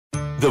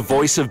The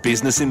voice of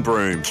business in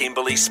Broome,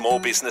 Kimberley Small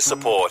Business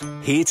Support,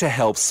 here to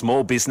help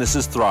small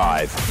businesses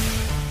thrive.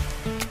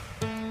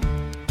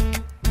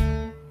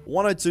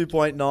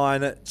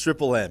 102.9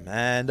 Triple M.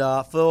 And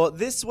for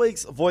this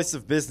week's Voice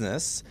of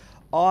Business,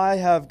 I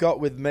have got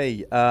with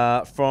me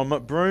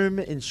from Broome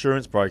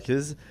Insurance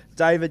Brokers,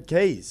 David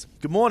Keys.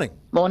 Good morning.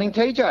 Morning,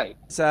 TJ.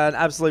 It's an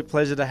absolute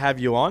pleasure to have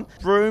you on.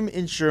 Broome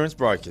Insurance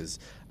Brokers.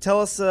 Tell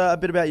us a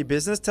bit about your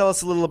business. Tell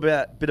us a little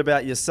bit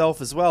about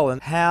yourself as well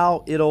and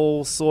how it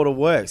all sort of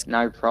works.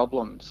 No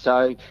problem.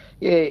 So,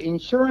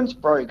 insurance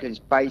brokers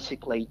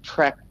basically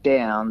track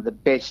down the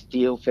best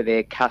deal for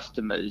their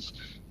customers.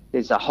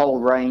 There's a whole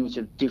range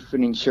of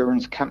different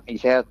insurance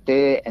companies out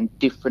there and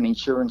different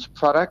insurance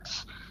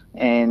products.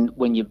 And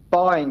when you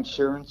buy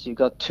insurance, you've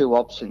got two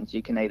options.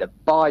 You can either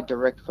buy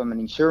direct from an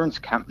insurance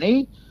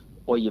company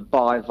or you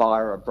buy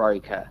via a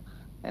broker.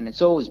 And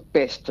it's always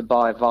best to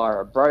buy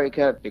via a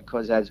broker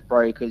because as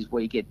brokers,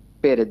 we get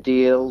better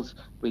deals,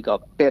 we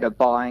got better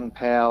buying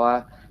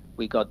power,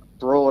 we got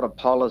broader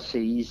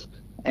policies.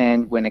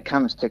 And when it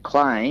comes to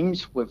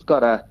claims, we've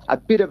got a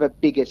bit of a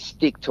bigger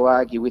stick to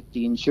argue with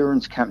the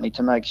insurance company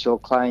to make sure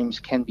claims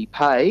can be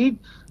paid.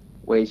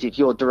 Whereas if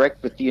you're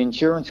direct with the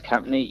insurance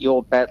company,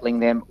 you're battling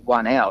them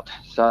one out.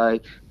 So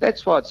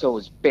that's why it's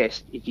always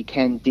best if you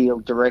can deal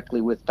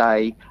directly with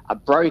a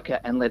broker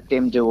and let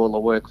them do all the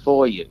work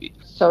for you.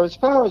 So as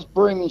far as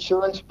Broome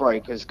Insurance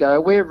Brokers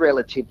go, we're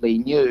relatively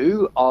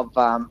new. I've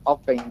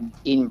been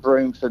in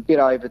Broome for a bit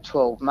over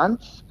 12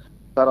 months,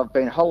 but I've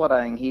been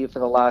holidaying here for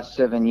the last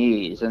 7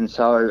 years. And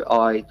so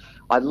I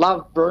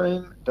love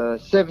Broome. The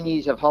 7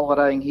 years of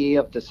holidaying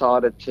here, I've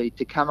decided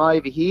to come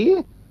over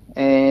here.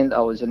 And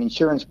I was an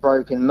insurance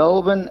broker in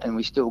Melbourne, and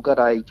we still got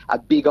a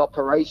big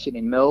operation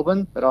in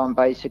Melbourne, but I'm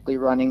basically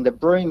running the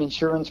Broome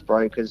Insurance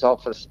Brokers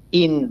office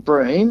in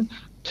Broome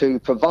to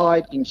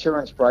provide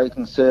insurance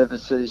broking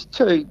services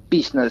to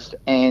business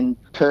and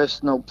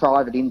personal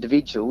private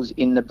individuals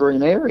in the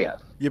Broome area.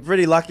 You're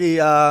pretty lucky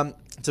to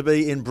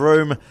be in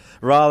Broome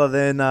rather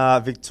than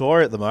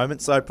Victoria at the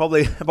moment, so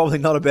probably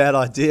not a bad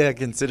idea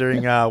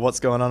considering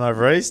what's going on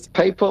over east.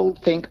 People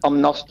think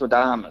I'm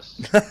Nostradamus,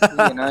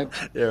 you know.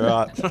 Yeah,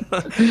 right.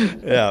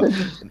 Yeah.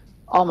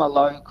 I'm a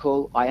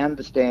local, I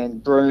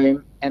understand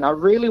Broome, and I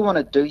really want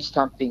to do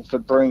something for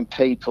Broome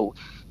people.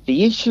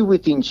 The issue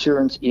with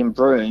insurance in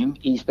Broome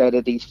is that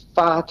it is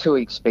far too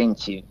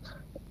expensive.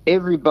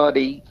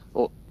 Everybody,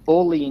 or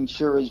all the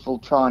insurers will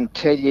try and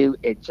tell you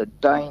it's a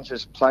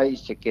dangerous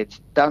place, it gets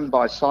done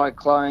by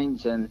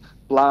cyclones and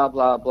blah,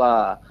 blah,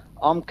 blah.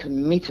 I'm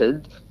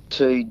committed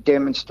to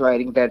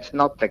demonstrating that's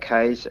not the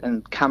case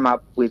and come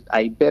up with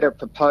a better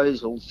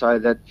proposal so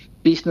that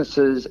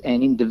businesses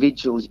and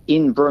individuals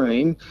in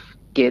Broome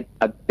get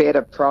a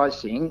better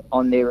pricing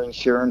on their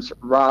insurance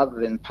rather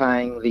than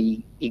paying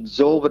the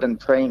exorbitant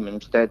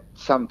premiums that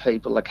some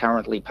people are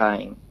currently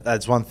paying.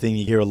 That's one thing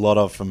you hear a lot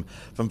of from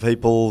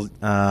people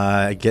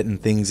getting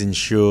things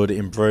insured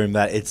in Broome,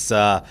 that it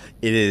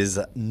is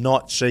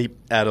not cheap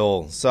at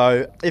all.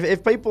 So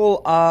if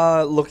people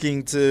are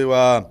looking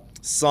to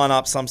sign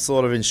up some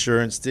sort of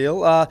insurance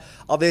deal, are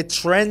there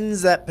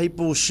trends that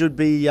people should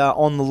be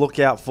on the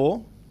lookout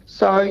for?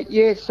 So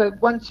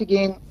once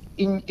again,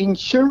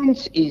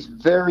 insurance is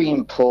very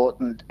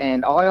important,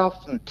 and I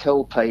often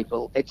tell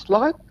people it's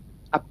like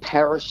a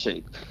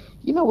parachute.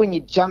 You know, when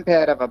you jump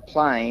out of a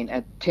plane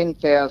at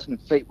 10,000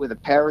 feet with a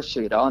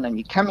parachute on and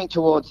you're coming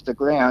towards the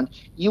ground,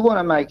 you want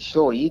to make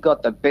sure you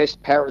got the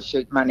best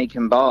parachute money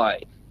can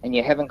buy and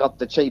you haven't got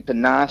the cheap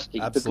and nasty.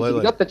 Absolutely. Because if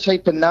you got the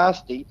cheap and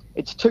nasty,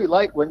 it's too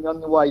late when you're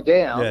on the way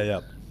down. Yeah.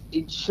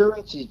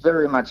 Insurance is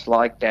very much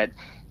like that.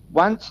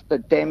 Once the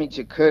damage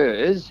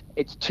occurs,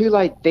 it's too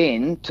late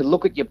then to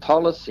look at your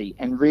policy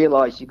and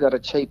realise you've got a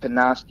cheap and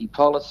nasty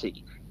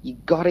policy.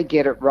 You've got to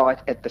get it right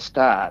at the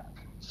start.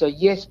 So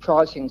yes,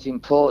 pricing's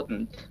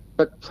important,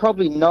 but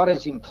probably not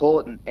as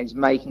important as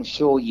making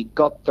sure you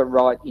got the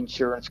right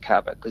insurance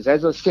cover. Because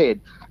as I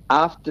said,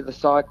 after the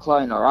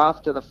cyclone or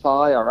after the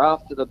fire or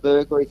after the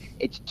burglary,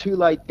 it's too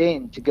late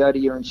then to go to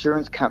your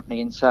insurance company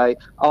and say,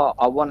 oh,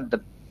 I wanted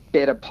the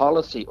better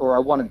policy, or I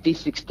wanted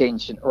this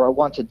extension, or I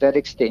wanted that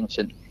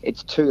extension.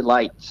 It's too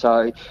late.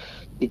 So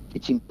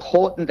it's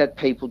important that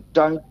people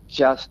don't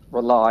just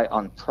rely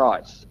on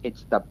price.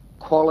 It's the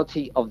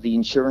quality of the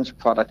insurance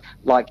product,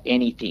 like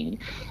anything.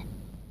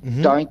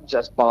 Mm-hmm. Don't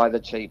just buy the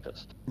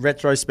cheapest.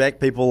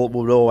 Retrospect, people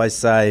would always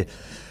say,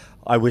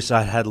 I wish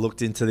I had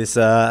looked into this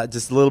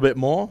just a little bit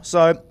more.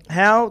 So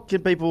how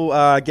can people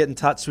get in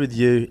touch with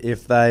you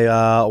if they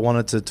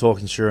wanted to talk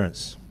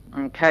insurance?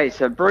 Okay,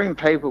 so Broome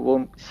people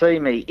will see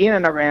me in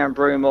and around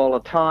Broome all the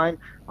time.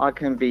 I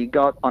can be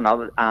got on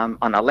a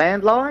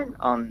landline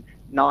on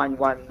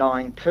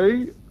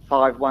 9192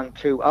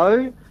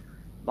 5120,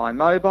 my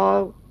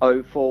mobile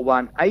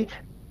 0418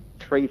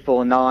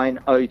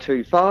 349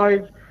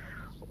 025,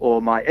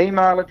 or my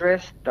email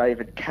address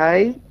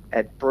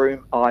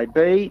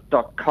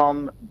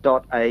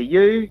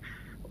davidk@broomeib.com.au,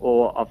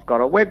 or I've got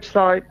a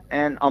website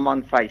and I'm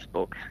on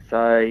Facebook.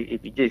 So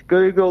if you just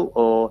Google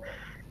or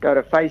go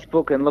to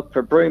Facebook and look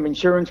for Broome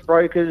Insurance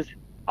Brokers,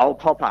 I'll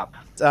pop up.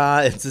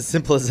 It's as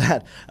simple as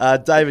that.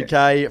 David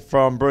Kay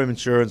from Broome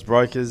Insurance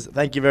Brokers.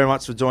 Thank you very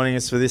much for joining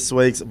us for this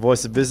week's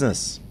Voice of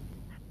Business.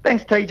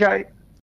 Thanks, TJ.